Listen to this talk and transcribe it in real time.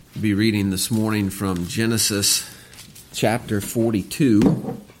be reading this morning from Genesis chapter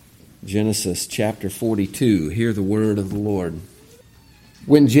 42. Genesis chapter 42. Hear the word of the Lord.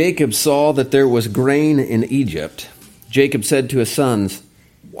 When Jacob saw that there was grain in Egypt, Jacob said to his sons,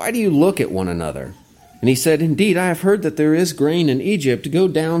 "Why do you look at one another?" And he said, "Indeed, I have heard that there is grain in Egypt. Go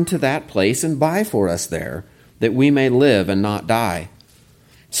down to that place and buy for us there, that we may live and not die."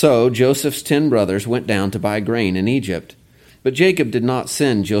 So Joseph's 10 brothers went down to buy grain in Egypt. But Jacob did not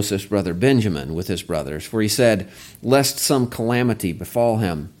send Joseph's brother Benjamin with his brothers, for he said, "Lest some calamity befall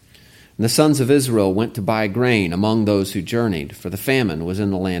him." And the sons of Israel went to buy grain among those who journeyed, for the famine was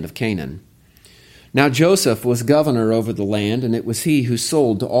in the land of Canaan. Now Joseph was governor over the land, and it was he who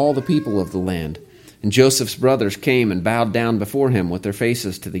sold to all the people of the land. And Joseph's brothers came and bowed down before him with their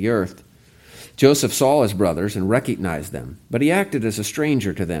faces to the earth. Joseph saw his brothers and recognized them, but he acted as a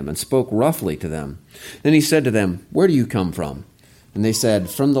stranger to them and spoke roughly to them. Then he said to them, "Where do you come from?" And they said,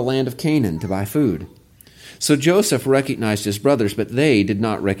 "From the land of Canaan to buy food." So Joseph recognized his brothers, but they did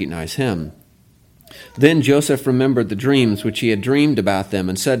not recognize him. Then Joseph remembered the dreams which he had dreamed about them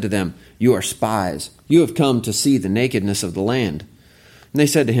and said to them, "You are spies. You have come to see the nakedness of the land." And they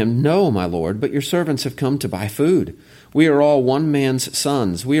said to him, "No, my lord, but your servants have come to buy food. We are all one man's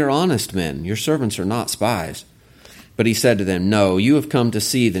sons. We are honest men. Your servants are not spies." But he said to them, "No, you have come to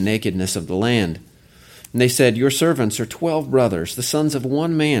see the nakedness of the land." And they said, "Your servants are 12 brothers, the sons of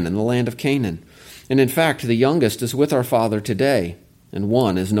one man in the land of Canaan. And in fact, the youngest is with our father today, and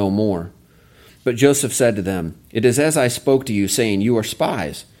one is no more." But Joseph said to them, "It is as I spoke to you, saying, you are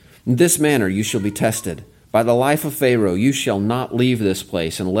spies. In this manner you shall be tested. By the life of Pharaoh, you shall not leave this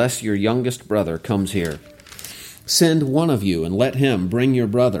place unless your youngest brother comes here. Send one of you, and let him bring your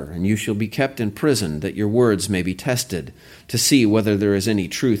brother, and you shall be kept in prison, that your words may be tested, to see whether there is any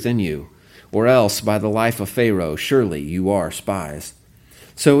truth in you. Or else, by the life of Pharaoh, surely you are spies."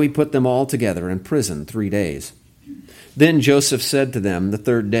 So he put them all together in prison 3 days. Then Joseph said to them the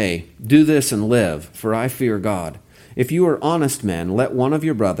 3rd day, "Do this and live, for I fear God. If you are honest men, let one of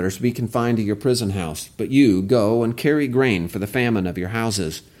your brothers be confined to your prison house, but you go and carry grain for the famine of your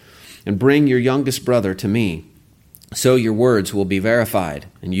houses, and bring your youngest brother to me. So your words will be verified,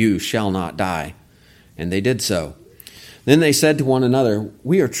 and you shall not die." And they did so. Then they said to one another,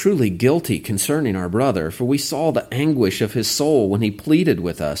 "We are truly guilty concerning our brother, for we saw the anguish of his soul when he pleaded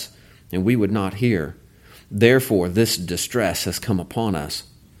with us, and we would not hear. Therefore this distress has come upon us."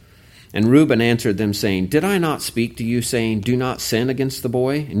 And Reuben answered them, saying, "Did I not speak to you, saying, 'Do not sin against the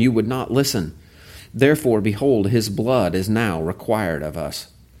boy'? And you would not listen. Therefore, behold, his blood is now required of us."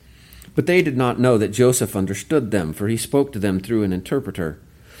 But they did not know that Joseph understood them, for he spoke to them through an interpreter.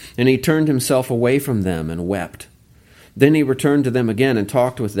 And he turned himself away from them and wept. Then he returned to them again and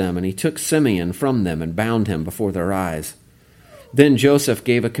talked with them, and he took Simeon from them and bound him before their eyes. Then Joseph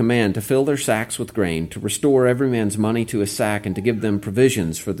gave a command to fill their sacks with grain, to restore every man's money to his sack, and to give them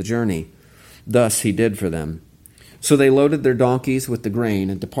provisions for the journey. Thus he did for them. So they loaded their donkeys with the grain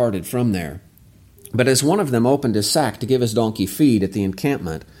and departed from there. But as one of them opened his sack to give his donkey feed at the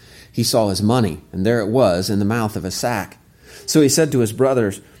encampment, he saw his money, and there it was in the mouth of his sack. So he said to his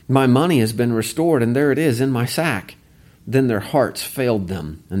brothers, "My money has been restored, and there it is in my sack." Then their hearts failed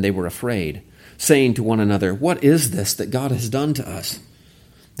them, and they were afraid, saying to one another, "What is this that God has done to us?"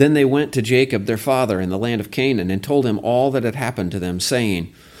 Then they went to Jacob their father in the land of Canaan and told him all that had happened to them, saying,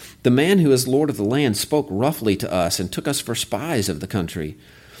 "The man who is lord of the land spoke roughly to us and took us for spies of the country.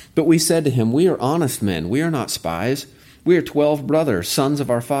 But we said to him, 'We are honest men, we are not spies. We are 12 brothers, sons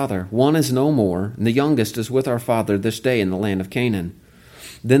of our father. One is no more, and the youngest is with our father this day in the land of Canaan.'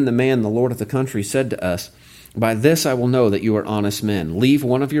 Then the man, the lord of the country, said to us, 'By this I will know that you are honest men. Leave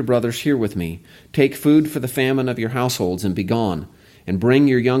one of your brothers here with me. Take food for the famine of your households and be gone, and bring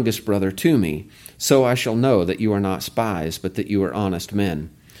your youngest brother to me. So I shall know that you are not spies, but that you are honest men.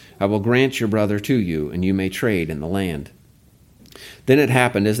 I will grant your brother to you, and you may trade in the land.' Then it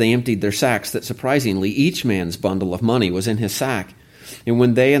happened, as they emptied their sacks, that surprisingly each man's bundle of money was in his sack. And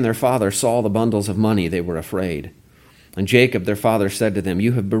when they and their father saw the bundles of money, they were afraid. And Jacob their father said to them,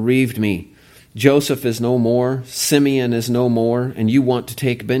 'You have bereaved me. Joseph is no more, Simeon is no more, and you want to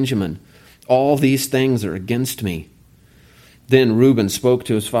take Benjamin. All these things are against me.' Then Reuben spoke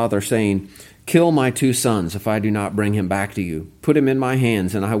to his father, saying, 'Kill my 2 sons if I do not bring him back to you. Put him in my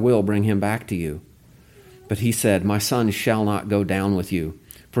hands, and I will bring him back to you.' But he said, 'My son shall not go down with you,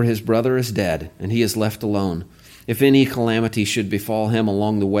 for his brother is dead, and he is left alone. If any calamity should befall him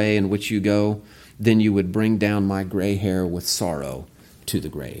along the way in which you go, then you would bring down my gray hair with sorrow to the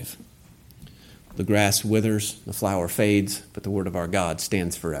grave.' The grass withers, the flower fades, but the word of our God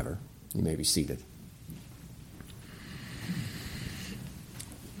stands forever." You may be seated.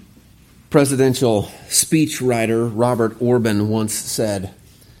 Presidential speechwriter Robert Orban once said,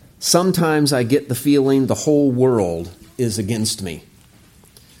 "Sometimes I get the feeling the whole world is against me.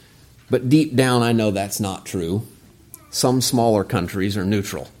 But deep down I know that's not true. Some smaller countries are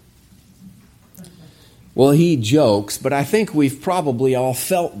neutral." Well, he jokes, but I think we've probably all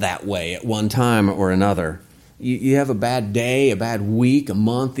felt that way at one time or another. You have a bad day, a bad week, a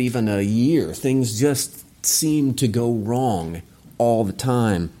month, even a year. Things just seem to go wrong all the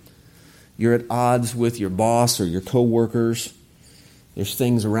time. You're at odds with your boss or your coworkers. There's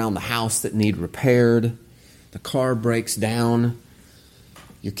things around the house that need repaired. The car breaks down.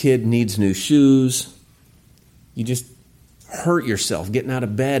 Your kid needs new shoes. You just hurt yourself getting out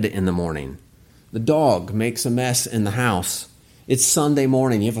of bed in the morning. The dog makes a mess in the house. It's Sunday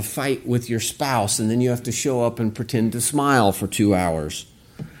morning. You have a fight with your spouse, and then you have to show up and pretend to smile for 2 hours.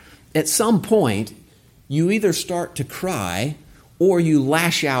 At some point, you either start to cry or you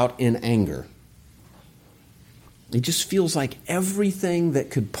lash out in anger. It just feels like everything that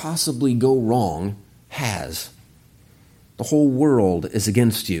could possibly go wrong has. The whole world is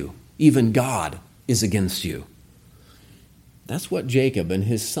against you. Even God is against you. That's what Jacob and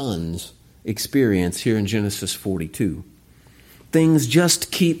his sons experience here in Genesis 42. Things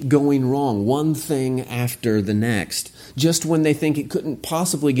just keep going wrong, one thing after the next. Just when they think it couldn't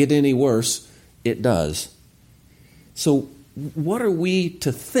possibly get any worse, it does. So, what are we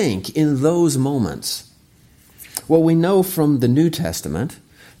to think in those moments? Well, we know from the New Testament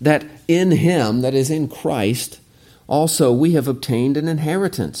that in Him, that is in Christ, also we have obtained an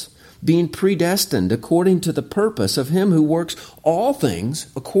inheritance, being predestined according to the purpose of Him who works all things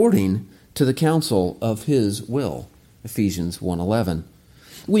according to the counsel of His will. Ephesians 1:11.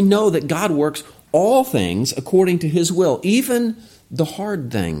 We know that God works all things according to His will, even the hard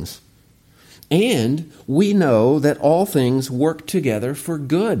things. And we know that all things work together for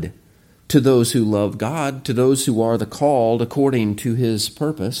good to those who love God, to those who are the called according to His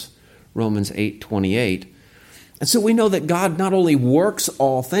purpose. Romans 8:28. And so we know that God not only works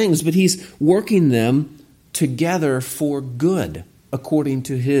all things, but He's working them together for good according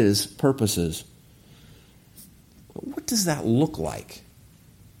to His purposes. What does that look like?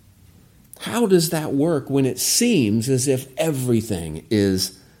 How does that work when it seems as if everything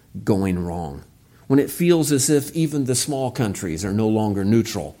is going wrong? When it feels as if even the small countries are no longer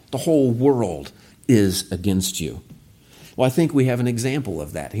neutral, the whole world is against you. Well, I think we have an example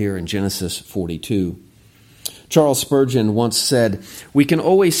of that here in Genesis 42. Charles Spurgeon once said, "We can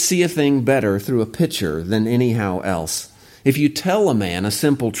always see a thing better through a picture than anyhow else. If you tell a man a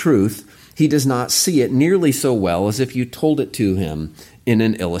simple truth, he does not see it nearly so well as if you told it to him in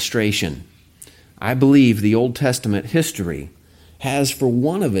an illustration." I believe the Old Testament history has for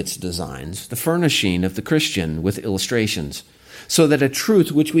one of its designs the furnishing of the Christian with illustrations, so that a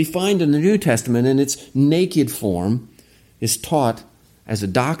truth which we find in the New Testament in its naked form is taught as a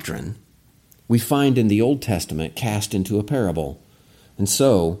doctrine we find in the Old Testament cast into a parable. And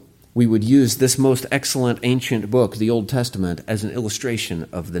so we would use this most excellent ancient book, the Old Testament, as an illustration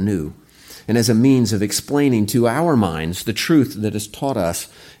of the New, and as a means of explaining to our minds the truth that is taught us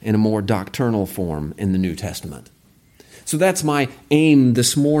in a more doctrinal form in the New Testament. So that's my aim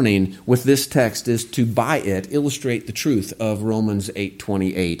this morning with this text, is to, by it, illustrate the truth of Romans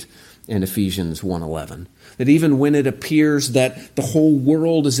 8:28 and Ephesians 1:11. That even when it appears that the whole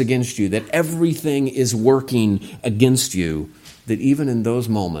world is against you, that everything is working against you, that even in those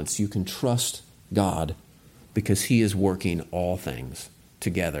moments you can trust God because He is working all things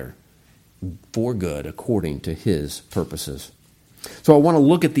together for good according to His purposes. So I want to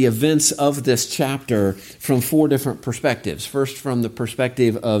look at the events of this chapter from 4 different perspectives. First, from the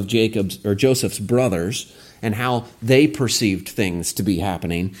perspective of Joseph's brothers and how they perceived things to be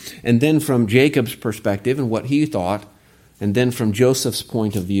happening, and then from Jacob's perspective and what he thought, and then from Joseph's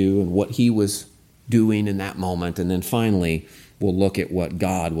point of view and what he was doing in that moment, and then finally we'll look at what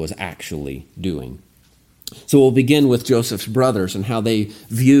God was actually doing. So we'll begin with Joseph's brothers and how they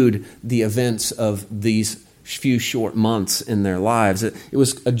viewed the events of these few short months in their lives. It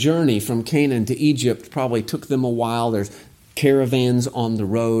was a journey from Canaan to Egypt. Probably took them a while. There's caravans on the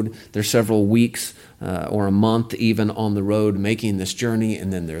road. There's several weeks or a month even on the road making this journey,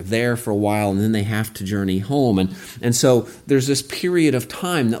 and then they're there for a while, and then they have to journey home. And so there's this period of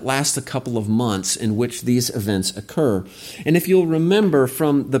time that lasts a couple of months in which these events occur. And if you'll remember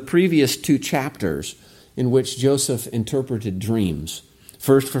from the previous 2 chapters in which Joseph interpreted dreams,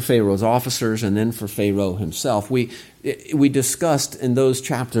 first for Pharaoh's officers and then for Pharaoh himself, we discussed in those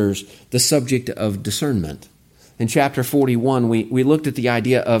chapters the subject of discernment. In chapter 41, we looked at the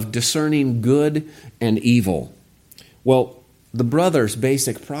idea of discerning good and evil. Well, the brothers'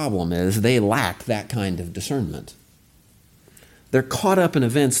 basic problem is they lack that kind of discernment. They're caught up in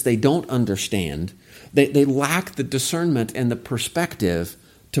events they don't understand. They lack the discernment and the perspective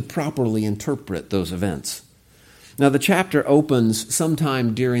to properly interpret those events. Now, the chapter opens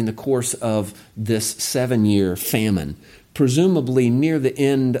sometime during the course of this 7-year famine, presumably near the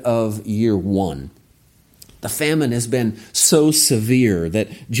end of year 1. The famine has been so severe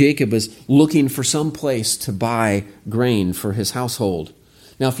that Jacob is looking for some place to buy grain for his household.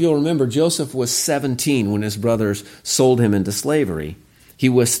 Now, if you'll remember, Joseph was 17 when his brothers sold him into slavery. He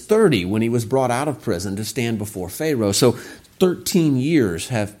was 30 when he was brought out of prison to stand before Pharaoh. So 13 years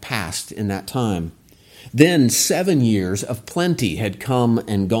have passed in that time. Then 7 years of plenty had come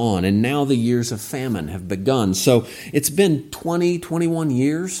and gone, and now the years of famine have begun. So it's been 21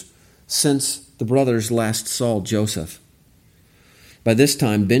 years since the brothers last saw Joseph. By this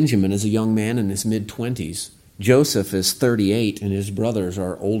time, Benjamin is a young man in his mid-20s. Joseph is 38, and his brothers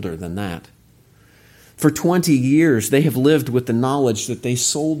are older than that. For 20 years, they have lived with the knowledge that they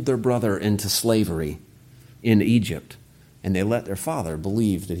sold their brother into slavery in Egypt, and they let their father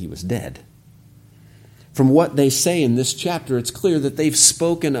believe that he was dead. From what they say in this chapter, it's clear that they've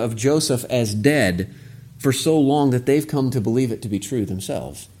spoken of Joseph as dead for so long that they've come to believe it to be true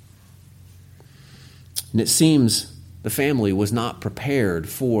themselves. And it seems the family was not prepared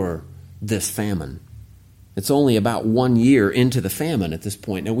for this famine. It's only about 1 year into the famine at this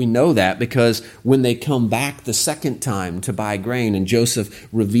point. Now we know that because when they come back the second time to buy grain and Joseph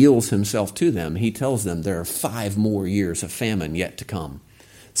reveals himself to them, he tells them there are 5 more years of famine yet to come.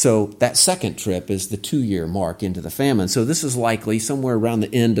 So that second trip is the 2-year mark into the famine. So this is likely somewhere around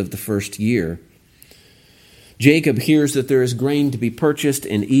the end of the first year. Jacob hears that there is grain to be purchased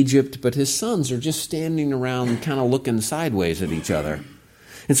in Egypt, but his sons are just standing around kind of looking sideways at each other.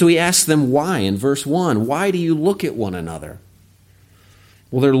 And so he asks them why in verse 1. Why do you look at one another?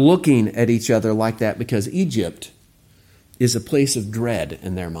 Well, they're looking at each other like that because Egypt is a place of dread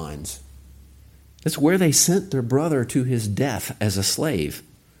in their minds. It's where they sent their brother to his death as a slave.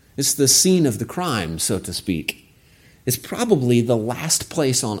 It's the scene of the crime, so to speak. It's probably the last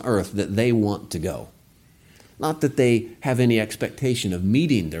place on earth that they want to go. Not that they have any expectation of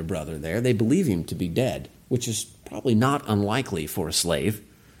meeting their brother there. They believe him to be dead, which is probably not unlikely for a slave.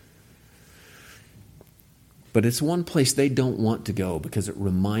 But it's one place they don't want to go because it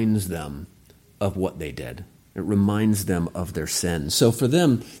reminds them of what they did. It reminds them of their sin. So for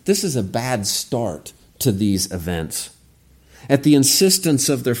them, this is a bad start to these events. At the insistence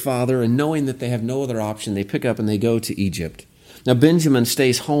of their father and knowing that they have no other option, they pick up and they go to Egypt. Now Benjamin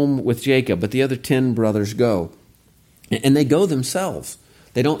stays home with Jacob, but the other 10 brothers go. And they go themselves.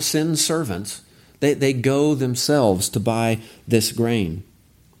 They don't send servants. They go themselves to buy this grain.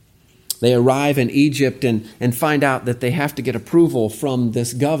 They arrive in Egypt and find out that they have to get approval from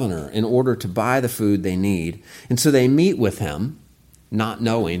this governor in order to buy the food they need. And so they meet with him, not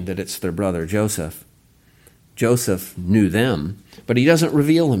knowing that it's their brother Joseph. Joseph knew them, but he doesn't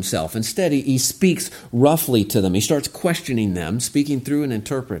reveal himself. Instead, he speaks roughly to them. He starts questioning them, speaking through an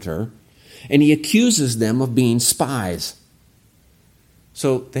interpreter, and he accuses them of being spies.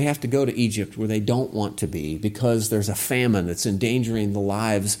 So they have to go to Egypt where they don't want to be because there's a famine that's endangering the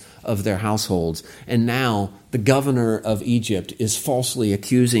lives of their households. And now the governor of Egypt is falsely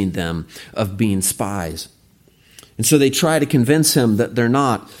accusing them of being spies. And so they try to convince him that they're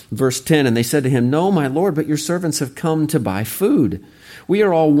not. Verse 10, and they said to him, "No, my lord, but your servants have come to buy food. We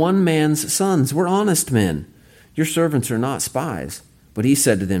are all one man's sons. We're honest men. Your servants are not spies." But he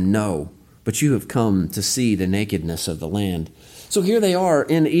said to them, "No, but you have come to see the nakedness of the land." So here they are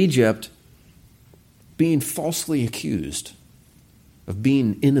in Egypt being falsely accused of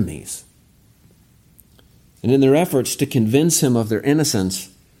being enemies. And in their efforts to convince him of their innocence,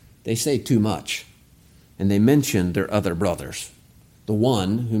 they say too much. And they mention their other brothers, the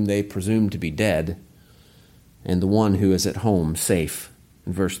one whom they presume to be dead, and the one who is at home safe.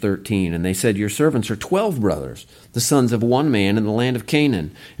 In verse 13, and they said, "Your servants are 12 brothers, the sons of one man in the land of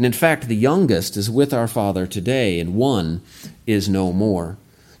Canaan. And in fact, the youngest is with our father today, and one is no more."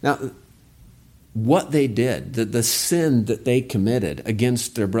 Now, what they did, the sin that they committed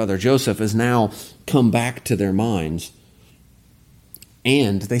against their brother Joseph has now come back to their minds.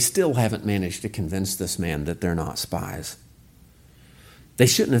 And they still haven't managed to convince this man that they're not spies. They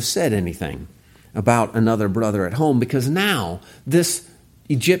shouldn't have said anything about another brother at home because now this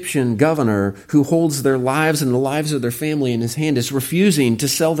Egyptian governor who holds their lives and the lives of their family in his hand is refusing to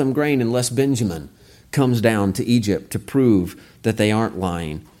sell them grain unless Benjamin comes down to Egypt to prove that they aren't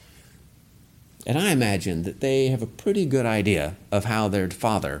lying. And I imagine that they have a pretty good idea of how their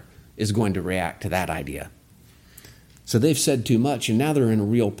father is going to react to that idea. So they've said too much, and now they're in a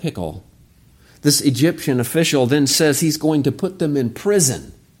real pickle. This Egyptian official then says he's going to put them in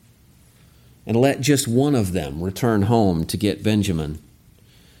prison and let just one of them return home to get Benjamin.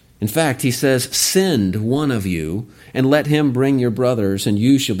 In fact, he says, "Send one of you, and let him bring your brothers, and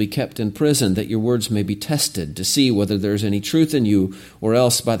you shall be kept in prison, that your words may be tested, to see whether there is any truth in you, or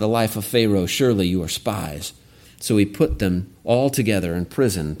else by the life of Pharaoh, surely you are spies." So he put them all together in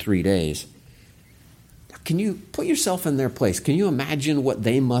prison 3 days. Can you put yourself in their place? Can you imagine what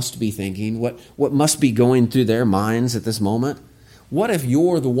they must be thinking, what must be going through their minds at this moment? What if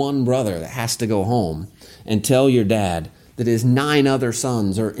you're the one brother that has to go home and tell your dad that his 9 other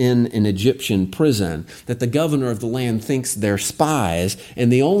sons are in an Egyptian prison, that the governor of the land thinks they're spies,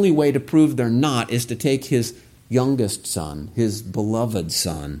 and the only way to prove they're not is to take his youngest son, his beloved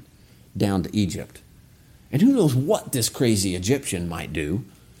son, down to Egypt? And who knows what this crazy Egyptian might do?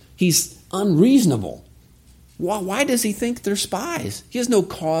 He's unreasonable. Why does he think they're spies? He has no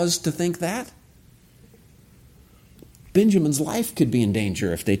cause to think that. Benjamin's life could be in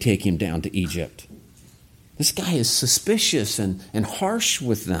danger if they take him down to Egypt. This guy is suspicious and harsh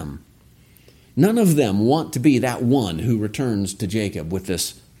with them. None of them want to be that one who returns to Jacob with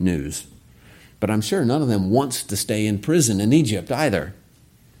this news. But I'm sure none of them wants to stay in prison in Egypt either.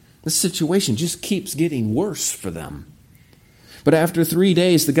 This situation just keeps getting worse for them. But after 3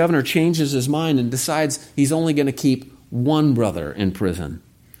 days, the governor changes his mind and decides he's only going to keep one brother in prison.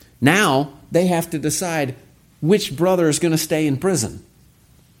 Now they have to decide which brother is going to stay in prison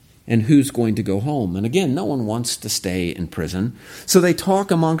and who's going to go home. And again, no one wants to stay in prison. So they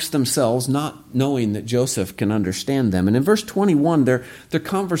talk amongst themselves, not knowing that Joseph can understand them. And in verse 21, their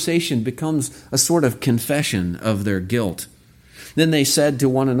conversation becomes a sort of confession of their guilt. Then they said to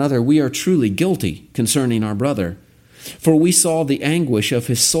one another, "We are truly guilty concerning our brother. For we saw the anguish of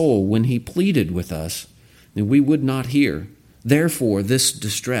his soul when he pleaded with us, and we would not hear. Therefore, this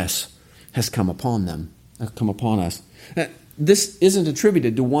distress has come upon us." This isn't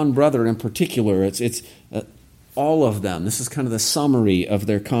attributed to one brother in particular. It's all of them. This is kind of the summary of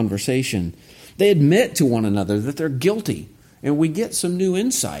their conversation. They admit to one another that they're guilty, and we get some new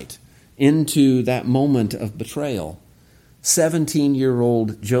insight into that moment of betrayal.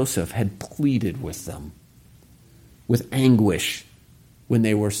 17-year-old Joseph had pleaded with them with anguish when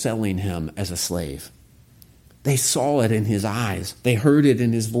they were selling him as a slave. They saw it in his eyes. They heard it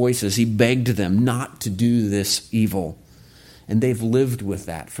in his voices. He begged them not to do this evil. And they've lived with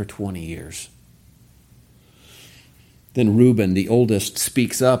that for 20 years. Then Reuben, the oldest,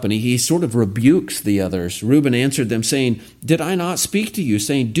 speaks up and he sort of rebukes the others. Reuben answered them saying, "Did I not speak to you,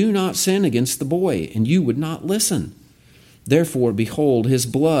 saying, 'Do not sin against the boy,' and you would not listen? Therefore, behold, his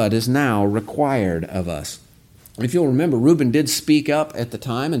blood is now required of us." If you'll remember, Reuben did speak up at the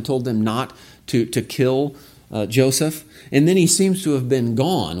time and told them not to kill Joseph. And then he seems to have been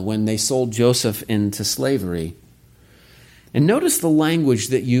gone when they sold Joseph into slavery. And notice the language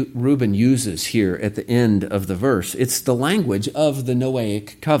that Reuben uses here at the end of the verse. It's the language of the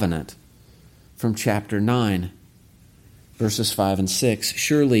Noahic covenant from chapter 9, verses 5 and 6.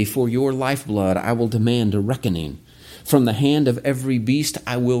 "Surely for your lifeblood I will demand a reckoning. From the hand of every beast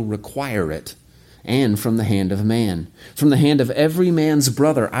I will require it, and from the hand of man. From the hand of every man's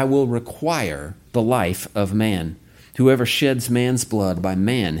brother I will require the life of man. Whoever sheds man's blood, by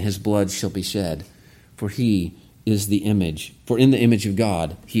man his blood shall be shed. For in the image of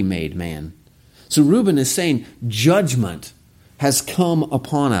God he made man." So Reuben is saying judgment has come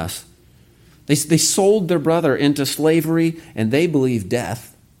upon us. They sold their brother into slavery and they believe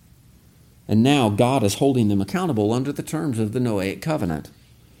death. And now God is holding them accountable under the terms of the Noahic covenant.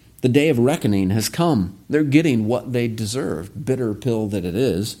 The day of reckoning has come. They're getting what they deserved, bitter pill that it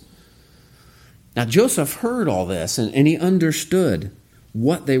is. Now Joseph heard all this and he understood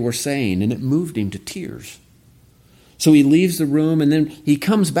what they were saying, and it moved him to tears. So he leaves the room and then he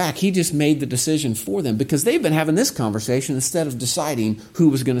comes back. He just made the decision for them because they've been having this conversation instead of deciding who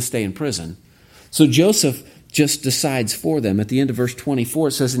was going to stay in prison. So Joseph just decides for them. At the end of verse 24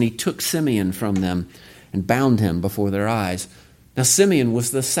 it says, "And he took Simeon from them and bound him before their eyes." Now Simeon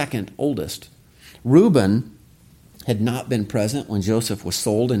was the second oldest. Reuben had not been present when Joseph was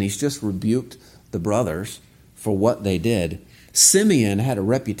sold, and he's just rebuked the brothers for what they did. Simeon had a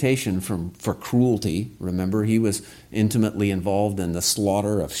reputation for cruelty. Remember, he was intimately involved in the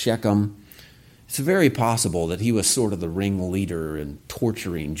slaughter of Shechem. It's very possible that he was sort of the ringleader in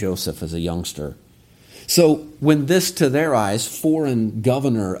torturing Joseph as a youngster. So when this, to their eyes, foreign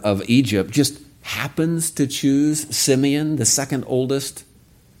governor of Egypt just happens to choose Simeon, the second oldest,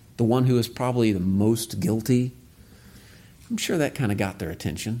 the one who is probably the most guilty, I'm sure that kind of got their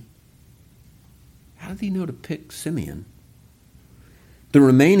attention. How did he know to pick Simeon? The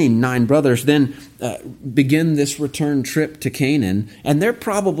remaining 9 brothers then begin this return trip to Canaan, and they're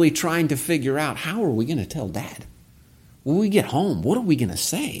probably trying to figure out, how are we going to tell Dad? When we get home, what are we going to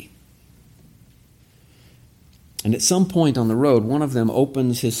say? And at some point on the road, one of them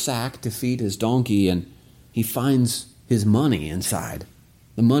opens his sack to feed his donkey, and he finds his money inside,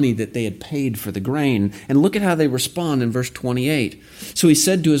 the money that they had paid for the grain. And look at how they respond in verse 28. So he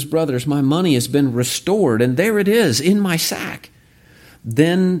said to his brothers, "My money has been restored, and there it is in my sack."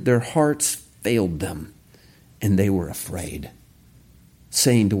 Then their hearts failed them, and they were afraid,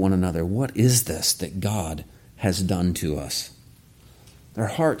 saying to one another, "What is this that God has done to us?" Their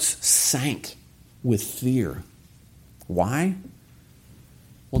hearts sank with fear. Why?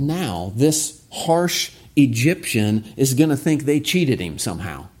 Well, now this harsh Egyptian is going to think they cheated him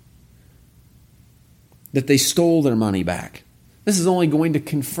somehow, that they stole their money back. This is only going to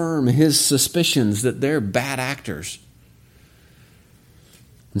confirm his suspicions that they're bad actors.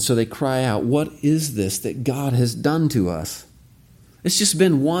 And so they cry out, "What is this that God has done to us?" It's just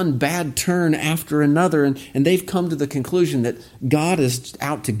been one bad turn after another, and they've come to the conclusion that God is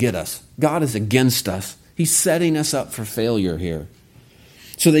out to get us. God is against us. He's setting us up for failure here.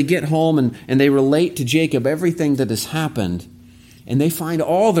 So they get home and they relate to Jacob everything that has happened, and they find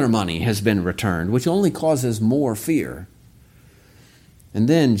all their money has been returned, which only causes more fear. And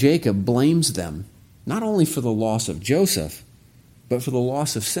then Jacob blames them, not only for the loss of Joseph, but for the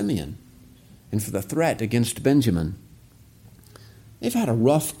loss of Simeon and for the threat against Benjamin. They've had a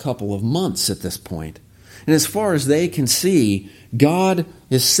rough couple of months at this point. And as far as they can see, God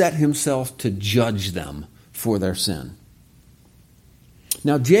has set himself to judge them for their sin.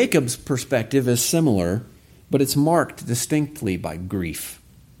 Now, Jacob's perspective is similar, but it's marked distinctly by grief.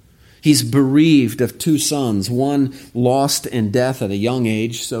 He's bereaved of 2 sons, one lost in death at a young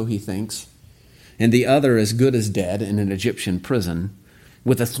age, so he thinks, and the other as good as dead in an Egyptian prison,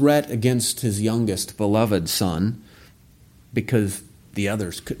 with a threat against his youngest beloved son, because the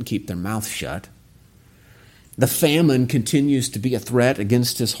others couldn't keep their mouth shut. The famine continues to be a threat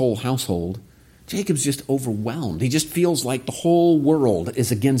against his whole household. Jacob's just overwhelmed. He just feels like the whole world is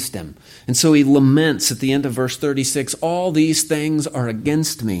against him. And so he laments at the end of verse 36, "All these things are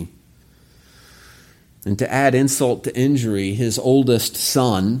against me." And to add insult to injury, his oldest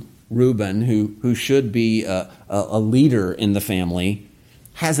son, Reuben, who should be a leader in the family,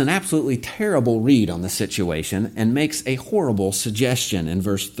 has an absolutely terrible read on the situation and makes a horrible suggestion in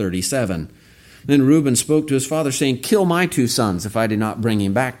verse 37. Then Reuben spoke to his father, saying, "Kill my 2 sons if I do not bring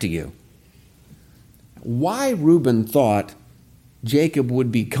him back to you." Why Reuben thought Jacob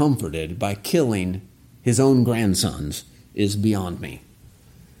would be comforted by killing his own grandsons is beyond me.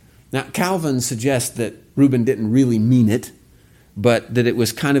 Now, Calvin suggests that Reuben didn't really mean it, but that it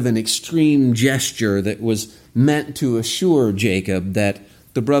was kind of an extreme gesture that was meant to assure Jacob that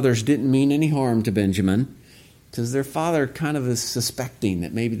the brothers didn't mean any harm to Benjamin, because their father kind of is suspecting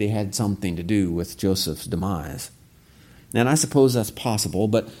that maybe they had something to do with Joseph's demise. And I suppose that's possible,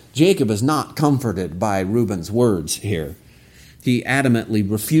 but Jacob is not comforted by Reuben's words here. He adamantly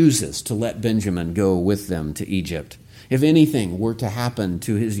refuses to let Benjamin go with them to Egypt. If anything were to happen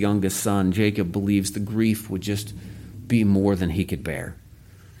to his youngest son, Jacob believes the grief would just be more than he could bear.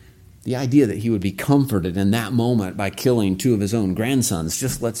 The idea that he would be comforted in that moment by killing 2 of his own grandsons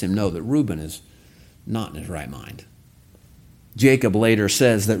just lets him know that Reuben is not in his right mind. Jacob later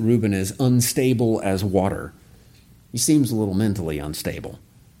says that Reuben is unstable as water. He seems a little mentally unstable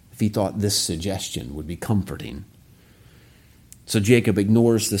if he thought this suggestion would be comforting. So Jacob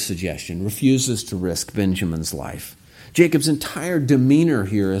ignores the suggestion, refuses to risk Benjamin's life. Jacob's entire demeanor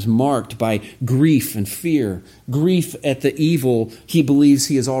here is marked by grief and fear. Grief at the evil he believes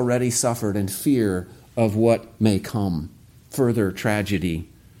he has already suffered, and fear of what may come, further tragedy.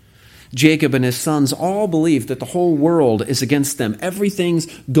 Jacob and his sons all believe that the whole world is against them. Everything's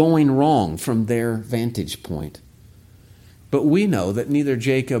going wrong from their vantage point. But we know that neither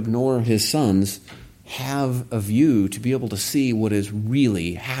Jacob nor his sons have a view to be able to see what is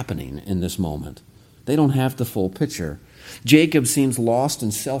really happening in this moment. They don't have the full picture. Jacob seems lost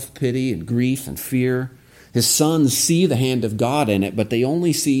in self-pity and grief and fear. His sons see the hand of God in it, but they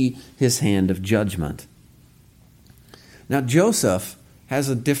only see his hand of judgment. Now, Joseph has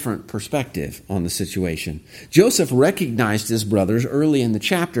a different perspective on the situation. Joseph recognized his brothers early in the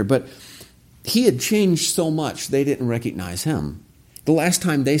chapter, but he had changed so much they didn't recognize him. The last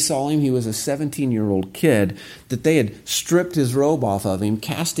time they saw him, he was a 17-year-old kid that they had stripped his robe off of him,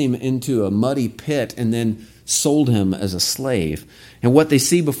 cast him into a muddy pit, and then sold him as a slave. And what they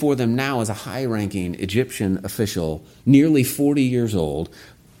see before them now is a high-ranking Egyptian official, nearly 40 years old,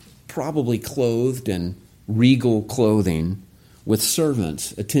 probably clothed in regal clothing, with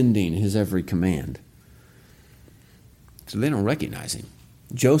servants attending his every command. So they don't recognize him.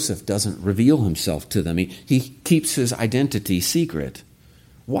 Joseph doesn't reveal himself to them. He keeps his identity secret.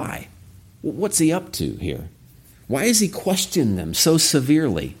 Why? What's he up to here? Why does he question them so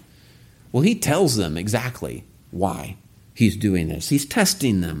severely? Well, he tells them exactly why he's doing this. He's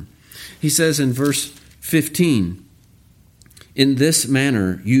testing them. He says in verse 15, "In this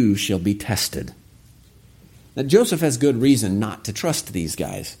manner you shall be tested." Now, Joseph has good reason not to trust these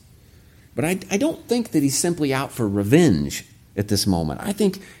guys. But I don't think that he's simply out for revenge at this moment. I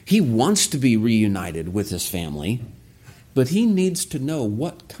think he wants to be reunited with his family, but he needs to know,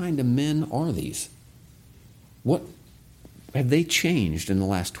 what kind of men are these? What have they changed in the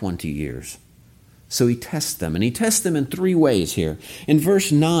last 20 years? So he tests them, and he tests them in 3 ways here. In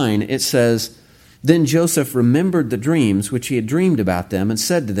verse 9, it says, "Then Joseph remembered the dreams which he had dreamed about them and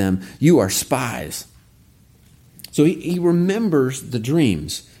said to them, 'You are spies.'" So he remembers the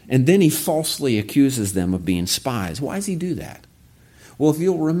dreams, and then he falsely accuses them of being spies. Why does he do that? Well, if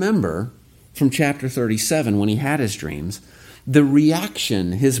you'll remember from chapter 37, when he had his dreams, the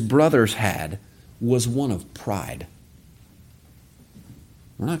reaction his brothers had was one of pride.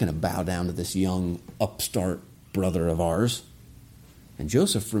 We're not going to bow down to this young upstart brother of ours. And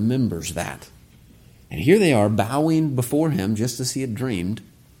Joseph remembers that. And here they are bowing before him just as he had dreamed.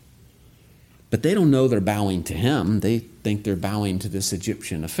 But they don't know they're bowing to him. They think they're bowing to this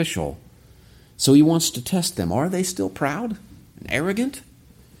Egyptian official. So he wants to test them. Are they still proud and arrogant?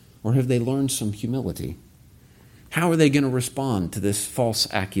 Or have they learned some humility? How are they going to respond to this false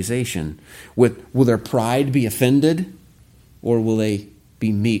accusation? Will their pride be offended? Or will they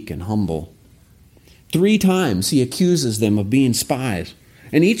be meek and humble? 3 times he accuses them of being spies.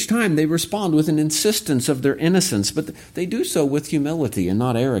 And each time they respond with an insistence of their innocence. But they do so with humility and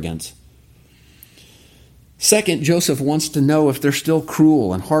not arrogance. Second, Joseph wants to know if they're still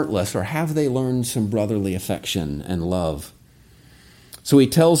cruel and heartless, or have they learned some brotherly affection and love. So he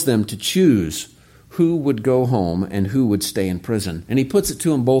tells them to choose who would go home and who would stay in prison. And he puts it to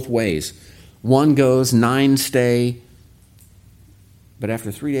them both ways. 1 goes, 9 stay. But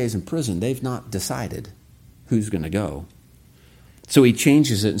after 3 days in prison, they've not decided who's going to go. So he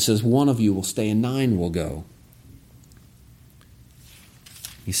changes it and says, 1 of you will stay and 9 will go.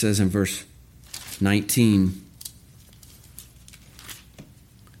 He says in verse 19,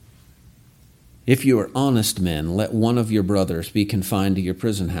 "If you are honest men, let 1 of your brothers be confined to your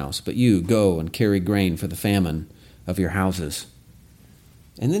prison house, but you go and carry grain for the famine of your houses."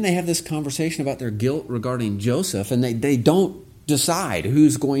 And then they have this conversation about their guilt regarding Joseph, and they don't decide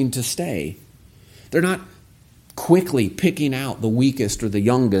who's going to stay. They're not quickly picking out the weakest or the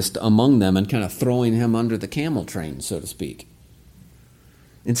youngest among them and kind of throwing him under the camel train, so to speak.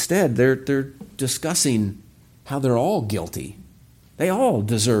 Instead, they're discussing how they're all guilty. They all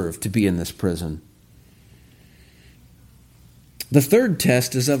deserve to be in this prison. The third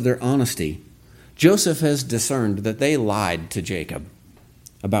test is of their honesty. Joseph has discerned that they lied to Jacob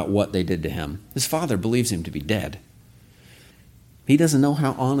about what they did to him. His father believes him to be dead. He doesn't know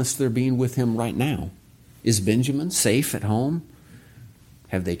how honest they're being with him right now. Is Benjamin safe at home?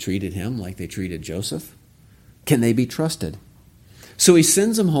 Have they treated him like they treated Joseph? Can they be trusted? So he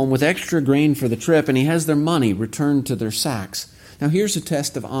sends them home with extra grain for the trip, and he has their money returned to their sacks. Now here's a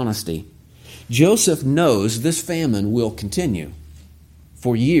test of honesty. Joseph knows this famine will continue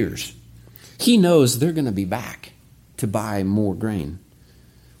for years. He knows they're going to be back to buy more grain.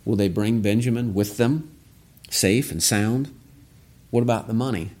 Will they bring Benjamin with them, safe and sound? What about the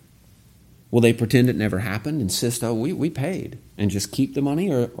money? Will they pretend it never happened, insist, we paid, and just keep the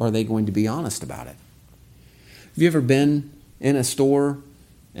money, or are they going to be honest about it? Have you ever been in a store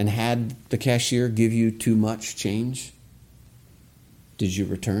and had the cashier give you too much change? Did you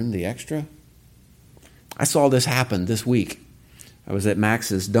return the extra? I saw this happen this week. I was at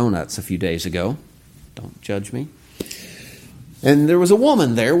Max's Donuts a few days ago. Don't judge me. And there was a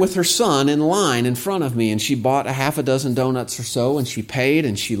woman there with her son in line in front of me, and she bought a half a dozen donuts or so, and she paid,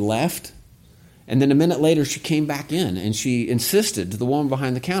 and she left. And then a minute later, she came back in, and she insisted to the woman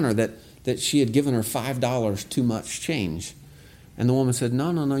behind the counter that she had given her $5 too much change. And the woman said,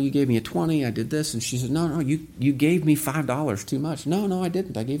 no, you gave me a 20, I did this. And she said, no, you gave me $5 too much. No, I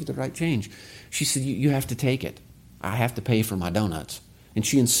didn't. I gave you the right change. She said, you have to take it. I have to pay for my donuts. And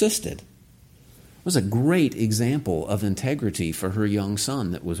she insisted. It was a great example of integrity for her young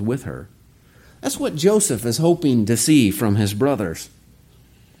son that was with her. That's what Joseph is hoping to see from his brothers.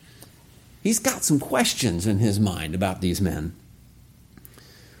 He's got some questions in his mind about these men.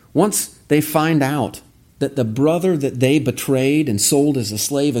 Once they find out that the brother that they betrayed and sold as a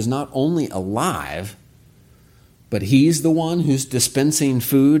slave is not only alive, but he's the one who's dispensing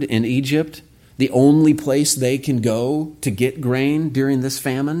food in Egypt, the only place they can go to get grain during this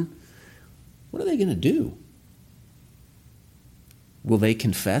famine. What are they going to do? Will they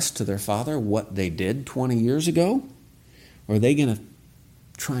confess to their father what they did 20 years ago? Or are they going to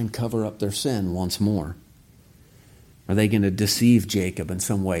try and cover up their sin once more? Are they going to deceive Jacob in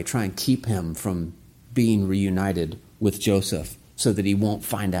some way, try and keep him from being reunited with Joseph so that he won't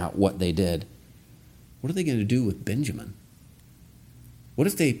find out what they did? What are they going to do with Benjamin? What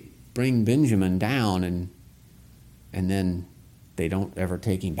if they bring Benjamin down and then they don't ever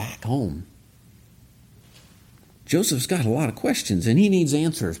take him back home? Joseph's got a lot of questions, and he needs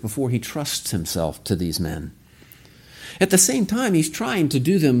answers before he trusts himself to these men. At the same time, he's trying to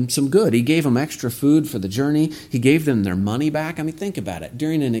do them some good. He gave them extra food for the journey. He gave them their money back. I mean, think about it.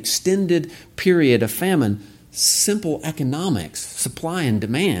 During an extended period of famine, simple economics, supply and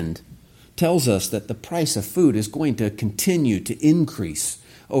demand, tells us that the price of food is going to continue to increase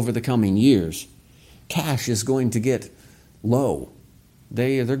over the coming years. Cash is going to get low.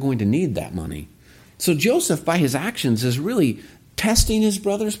 They're going to need that money. So Joseph, by his actions, is really testing his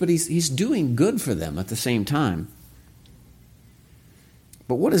brothers, but he's doing good for them at the same time.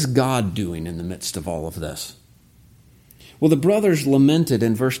 But what is God doing in the midst of all of this? Well, the brothers lamented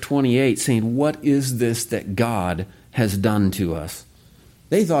in verse 28, saying, "What is this that God has done to us?"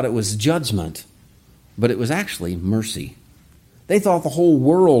 They thought it was judgment, but it was actually mercy. They thought the whole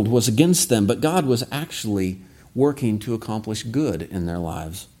world was against them, but God was actually working to accomplish good in their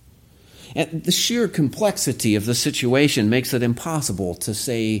lives. And the sheer complexity of the situation makes it impossible to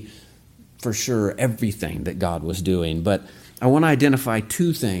say for sure everything that God was doing. But I want to identify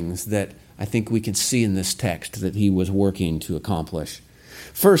two things that I think we can see in this text that he was working to accomplish.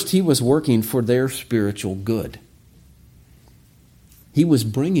 First, he was working for their spiritual good. He was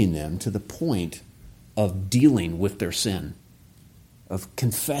bringing them to the point of dealing with their sin, of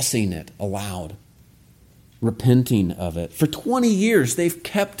confessing it aloud, repenting of it. For 20 years, they've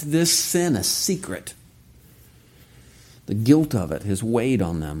kept this sin a secret. The guilt of it has weighed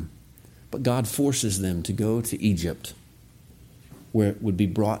on them. But God forces them to go to Egypt, where it would be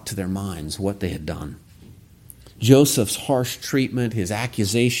brought to their minds what they had done. Joseph's harsh treatment, his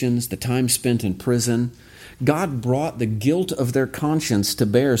accusations, the time spent in prison, God brought the guilt of their conscience to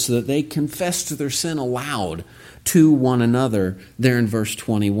bear so that they confessed their sin aloud to one another. There in verse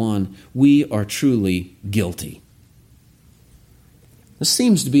 21, we are truly guilty. This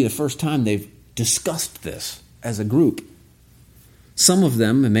seems to be the first time they've discussed this as a group. Some of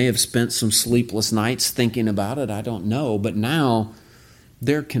them may have spent some sleepless nights thinking about it, I don't know, but now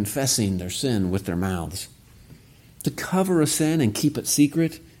they're confessing their sin with their mouths. To cover a sin and keep it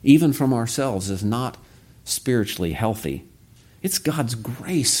secret, even from ourselves, is not spiritually healthy. It's God's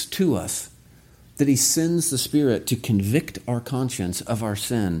grace to us that he sends the Spirit to convict our conscience of our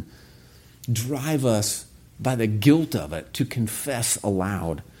sin, drive us by the guilt of it to confess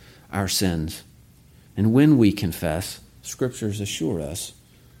aloud our sins. And when we confess, Scriptures assure us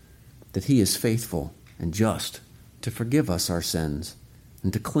that he is faithful and just to forgive us our sins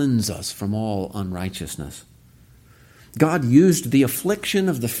and to cleanse us from all unrighteousness. God used the affliction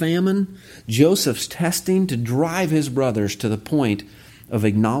of the famine, Joseph's testing, to drive his brothers to the point of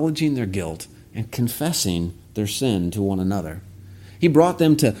acknowledging their guilt and confessing their sin to one another. He brought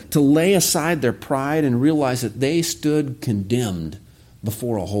them to lay aside their pride and realize that they stood condemned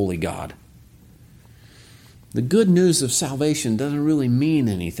before a holy God. The good news of salvation doesn't really mean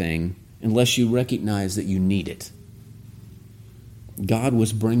anything unless you recognize that you need it. God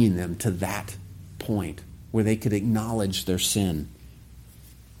was bringing them to that point where they could acknowledge their sin,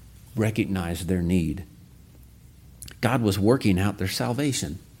 recognize their need. God was working out their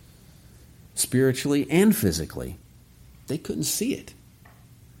salvation, spiritually and physically. They couldn't see it.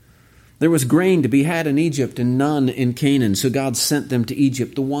 There was grain to be had in Egypt and none in Canaan, so God sent them to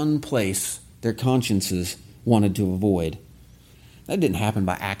Egypt, the one place their consciences wanted to avoid. That didn't happen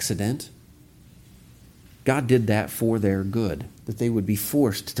by accident. God did that for their good, that they would be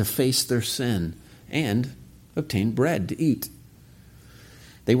forced to face their sin and obtain bread to eat.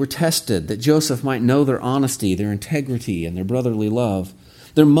 They were tested that Joseph might know their honesty, their integrity, and their brotherly love.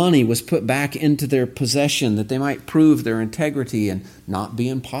 Their money was put back into their possession that they might prove their integrity and not be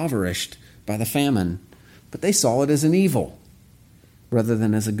impoverished by the famine. But they saw it as an evil rather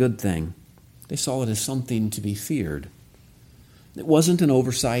than as a good thing. They saw it as something to be feared. It wasn't an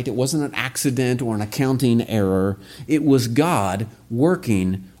oversight. It wasn't an accident or an accounting error. It was God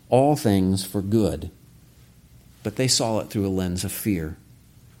working all things for good. But they saw it through a lens of fear.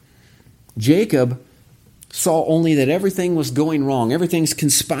 Jacob saw only that everything was going wrong. Everything's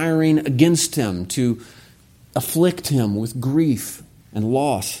conspiring against him to afflict him with grief and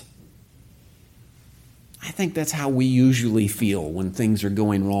loss. I think that's how we usually feel when things are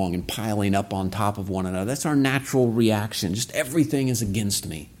going wrong and piling up on top of one another. That's our natural reaction. Just everything is against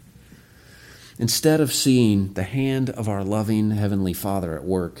me. Instead of seeing the hand of our loving Heavenly Father at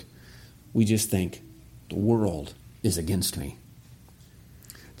work, we just think, the world is against me.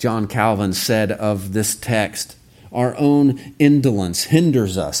 John Calvin said of this text, our own indolence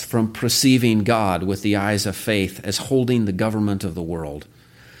hinders us from perceiving God with the eyes of faith as holding the government of the world.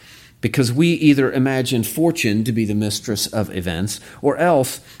 Because we either imagine fortune to be the mistress of events, or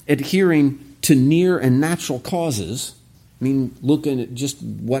else adhering to near and natural causes, I mean, looking at just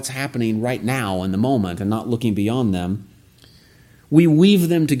what's happening right now in the moment and not looking beyond them, we weave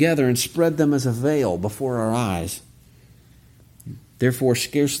them together and spread them as a veil before our eyes. Therefore,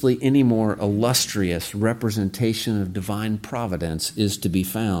 scarcely any more illustrious representation of divine providence is to be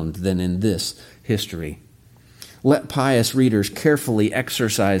found than in this history. Let pious readers carefully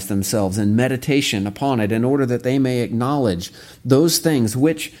exercise themselves in meditation upon it in order that they may acknowledge those things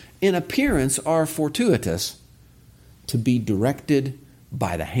which in appearance are fortuitous to be directed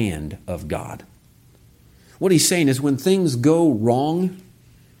by the hand of God. What he's saying is when things go wrong,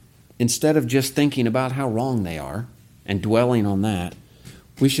 instead of just thinking about how wrong they are and dwelling on that,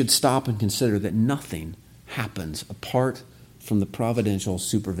 we should stop and consider that nothing happens apart from the providential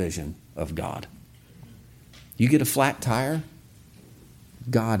supervision of God. You get a flat tire,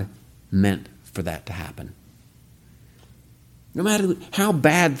 God meant for that to happen. No matter how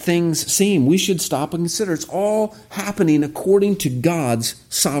bad things seem, we should stop and consider it's all happening according to God's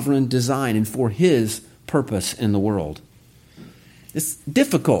sovereign design and for His purpose in the world. It's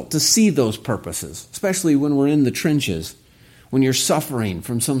difficult to see those purposes, especially when we're in the trenches, when you're suffering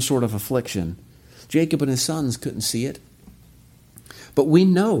from some sort of affliction. Jacob and his sons couldn't see it. But we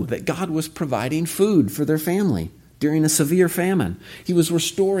know that God was providing food for their family during a severe famine. He was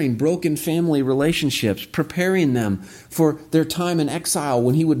restoring broken family relationships, preparing them for their time in exile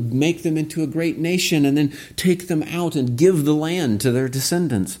when He would make them into a great nation and then take them out and give the land to their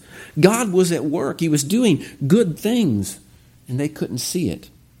descendants. God was at work. He was doing good things, and they couldn't see it.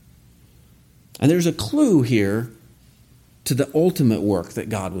 And there's a clue here to the ultimate work that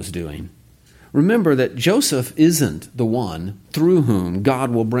God was doing. Remember that Joseph isn't the one through whom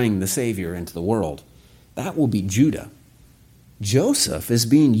God will bring the Savior into the world. That will be Judah. Joseph is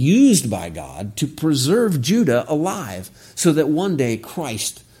being used by God to preserve Judah alive so that one day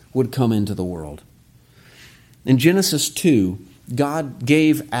Christ would come into the world. In Genesis 2, God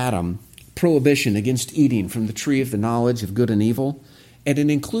gave Adam prohibition against eating from the tree of the knowledge of good and evil, and it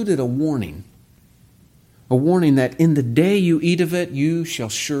included a warning. A warning that in the day you eat of it, you shall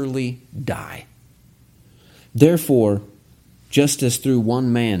surely die. Therefore, just as through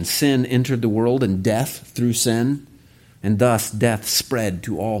one man sin entered the world and death through sin, and thus death spread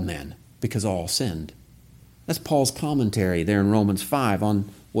to all men because all sinned. That's Paul's commentary there in Romans 5 on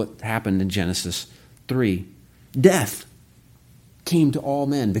what happened in Genesis 3. Death came to all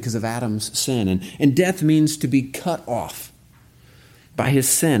men because of Adam's sin. And death means to be cut off. By his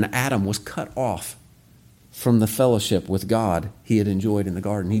sin, Adam was cut off from the fellowship with God he had enjoyed in the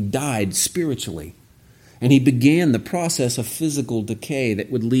garden. He died spiritually. And he began the process of physical decay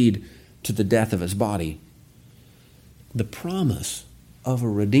that would lead to the death of his body. The promise of a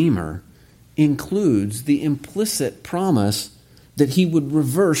Redeemer includes the implicit promise that he would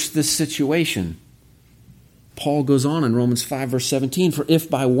reverse this situation. Paul goes on in Romans 5, verse 17, "For if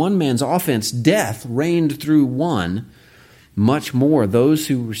by one man's offense death reigned through one, much more those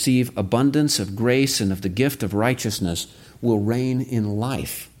who receive abundance of grace and of the gift of righteousness will reign in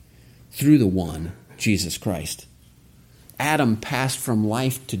life through the one, Jesus Christ." Adam passed from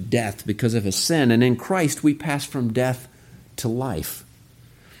life to death because of his sin, and in Christ we pass from death to life.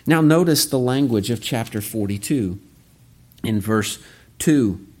 Now notice the language of chapter 42 in verse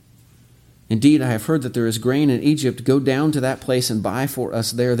 2. "Indeed, I have heard that there is grain in Egypt. Go down to that place and buy for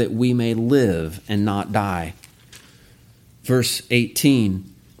us there that we may live and not die." Verse 18,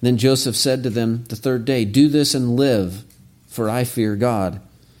 "Then Joseph said to them the third day, 'Do this and live, for I fear God.'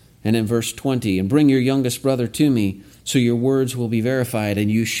 And in verse 20, "And bring your youngest brother to me, so your words will be verified,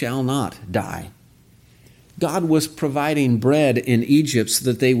 and you shall not die." God was providing bread in Egypt so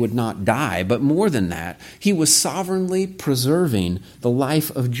that they would not die, but more than that, He was sovereignly preserving the life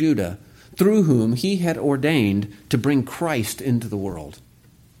of Judah, through whom He had ordained to bring Christ into the world.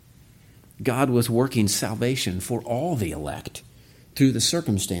 God was working salvation for all the elect through the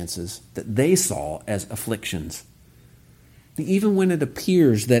circumstances that they saw as afflictions. Even when it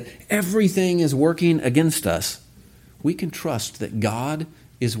appears that everything is working against us, we can trust that God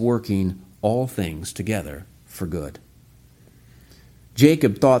is working all things together for good.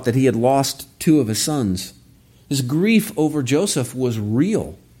 Jacob thought that he had lost 2 of his sons. His grief over Joseph was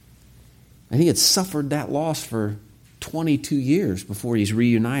real, and he had suffered that loss for 22 years before he's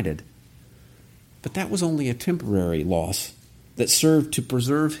reunited. But that was only a temporary loss that served to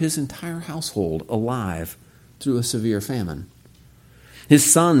preserve his entire household alive through a severe famine.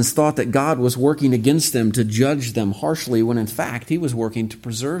 His sons thought that God was working against them to judge them harshly, when in fact he was working to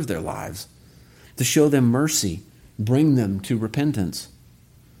preserve their lives, to show them mercy, bring them to repentance.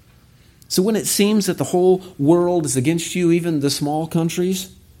 So when it seems that the whole world is against you, even the small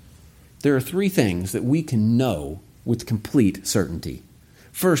countries, there are 3 things that we can know with complete certainty.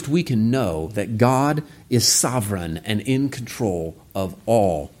 First, we can know that God is sovereign and in control of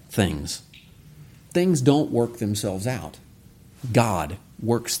all things. Things don't work themselves out. God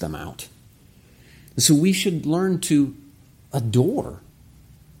works them out. So we should learn to adore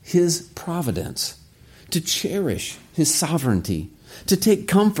His providence, to cherish His sovereignty, to take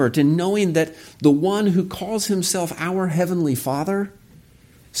comfort in knowing that the one who calls Himself our Heavenly Father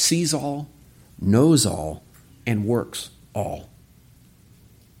sees all, knows all, and works all.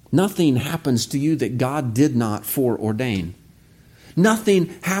 Nothing happens to you that God did not foreordain.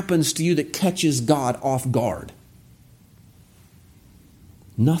 Nothing happens to you that catches God off guard.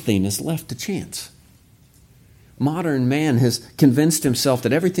 Nothing is left to chance. Modern man has convinced himself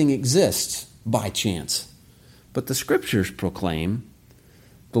that everything exists by chance. But the Scriptures proclaim,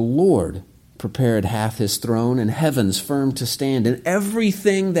 the Lord prepared hath His throne, and heavens firm to stand, and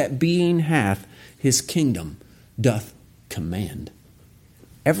everything that being hath, His kingdom doth command.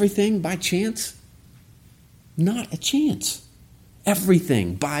 Everything by chance? Not a chance.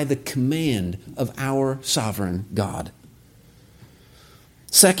 Everything by the command of our sovereign God.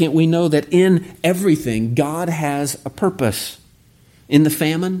 Second, we know that in everything, God has a purpose. In the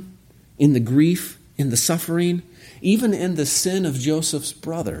famine, in the grief, in the suffering, even in the sin of Joseph's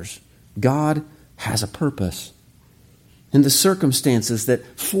brothers, God has a purpose. In the circumstances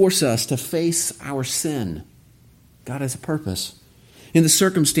that force us to face our sin, God has a purpose. In the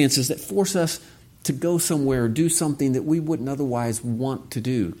circumstances that force us to go somewhere or do something that we wouldn't otherwise want to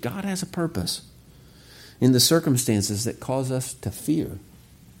do, God has a purpose. In the circumstances that cause us to fear,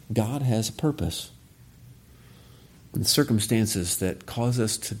 God has a purpose. In the circumstances that cause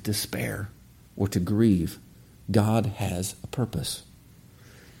us to despair or to grieve, God has a purpose.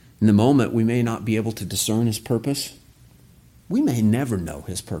 In the moment, we may not be able to discern His purpose. We may never know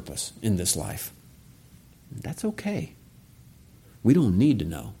His purpose in this life. That's okay. We don't need to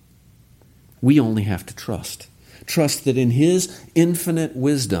know. We only have to trust. Trust that in His infinite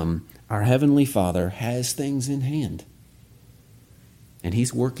wisdom, our Heavenly Father has things in hand. And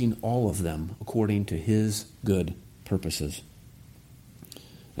He's working all of them according to His good purposes.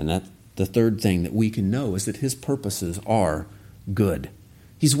 And that the third thing that we can know is that His purposes are good.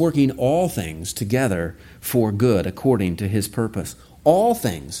 He's working all things together for good according to His purpose. All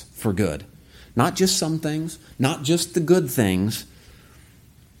things for good. Not just some things, not just the good things.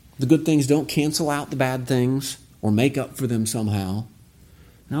 The good things don't cancel out the bad things or make up for them somehow.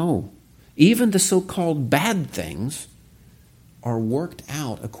 No. Even the so-called bad things are worked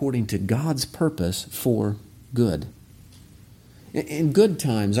out according to God's purpose for good. In good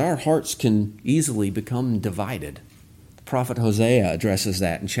times, our hearts can easily become divided. The prophet Hosea addresses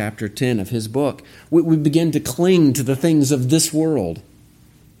that in chapter 10 of his book. We begin to cling to the things of this world.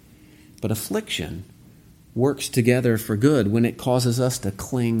 But affliction works together for good when it causes us to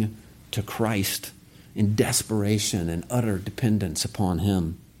cling to Christ in desperation and utter dependence upon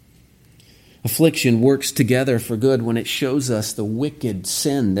Him. Affliction works together for good when it shows us the wicked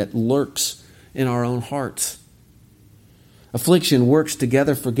sin that lurks in our own hearts. Affliction works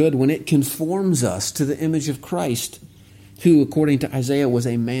together for good when it conforms us to the image of Christ, who, according to Isaiah, was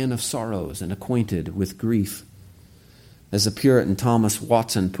a man of sorrows and acquainted with grief. As the Puritan Thomas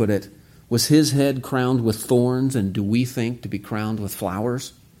Watson put it, was His head crowned with thorns, and do we think to be crowned with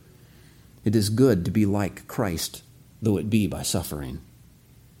flowers? It is good to be like Christ, though it be by suffering.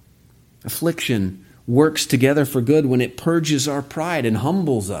 Affliction works together for good when it purges our pride and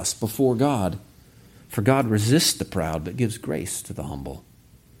humbles us before God. For God resists the proud, but gives grace to the humble.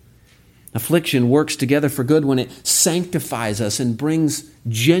 Affliction works together for good when it sanctifies us and brings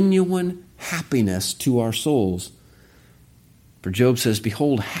genuine happiness to our souls. For Job says,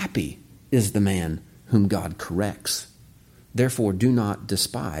 "Behold, happy is the man whom God corrects. Therefore do not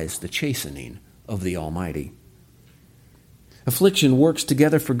despise the chastening of the Almighty." Affliction works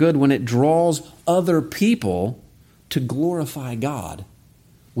together for good when it draws other people to glorify God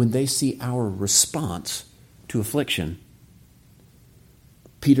when they see our response to affliction.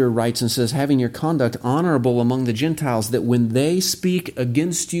 Peter writes and says, having your conduct honorable among the Gentiles, that when they speak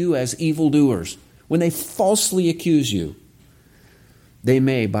against you as evildoers, when they falsely accuse you, they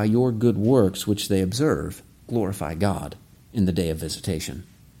may, by your good works which they observe, glorify God in the day of visitation.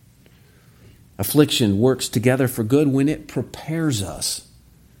 Affliction works together for good when it prepares us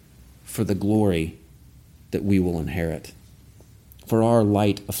for the glory that we will inherit. For our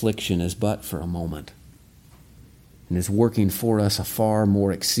light affliction is but for a moment, and is working for us a far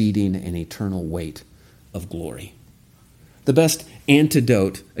more exceeding and eternal weight of glory. The best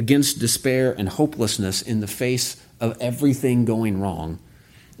antidote against despair and hopelessness in the face of everything going wrong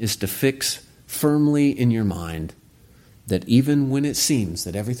is to fix firmly in your mind that even when it seems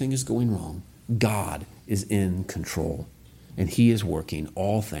that everything is going wrong, God is in control, and He is working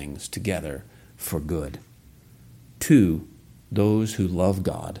all things together for good to those who love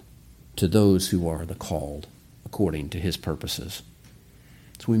God, to those who are the called according to His purposes.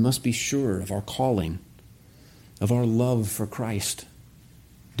 So we must be sure of our calling, of our love for Christ.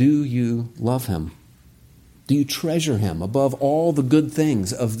 Do you love Him? Do you treasure Him above all the good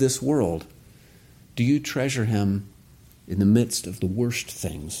things of this world? Do you treasure Him in the midst of the worst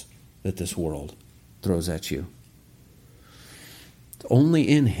things that this world throws at you? It's only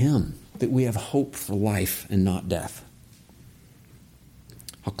in Him that we have hope for life and not death.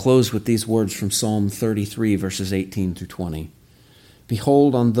 I'll close with these words from Psalm 33, verses 18 through 20.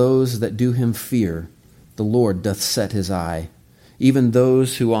 Behold, on those that do Him fear, the Lord doth set His eye, even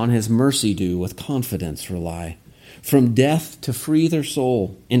those who on His mercy do with confidence rely. From death to free their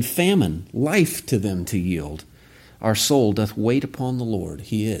soul, in famine life to them to yield. Our soul doth wait upon the Lord.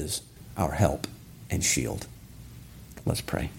 He is our help and shield. Let's pray.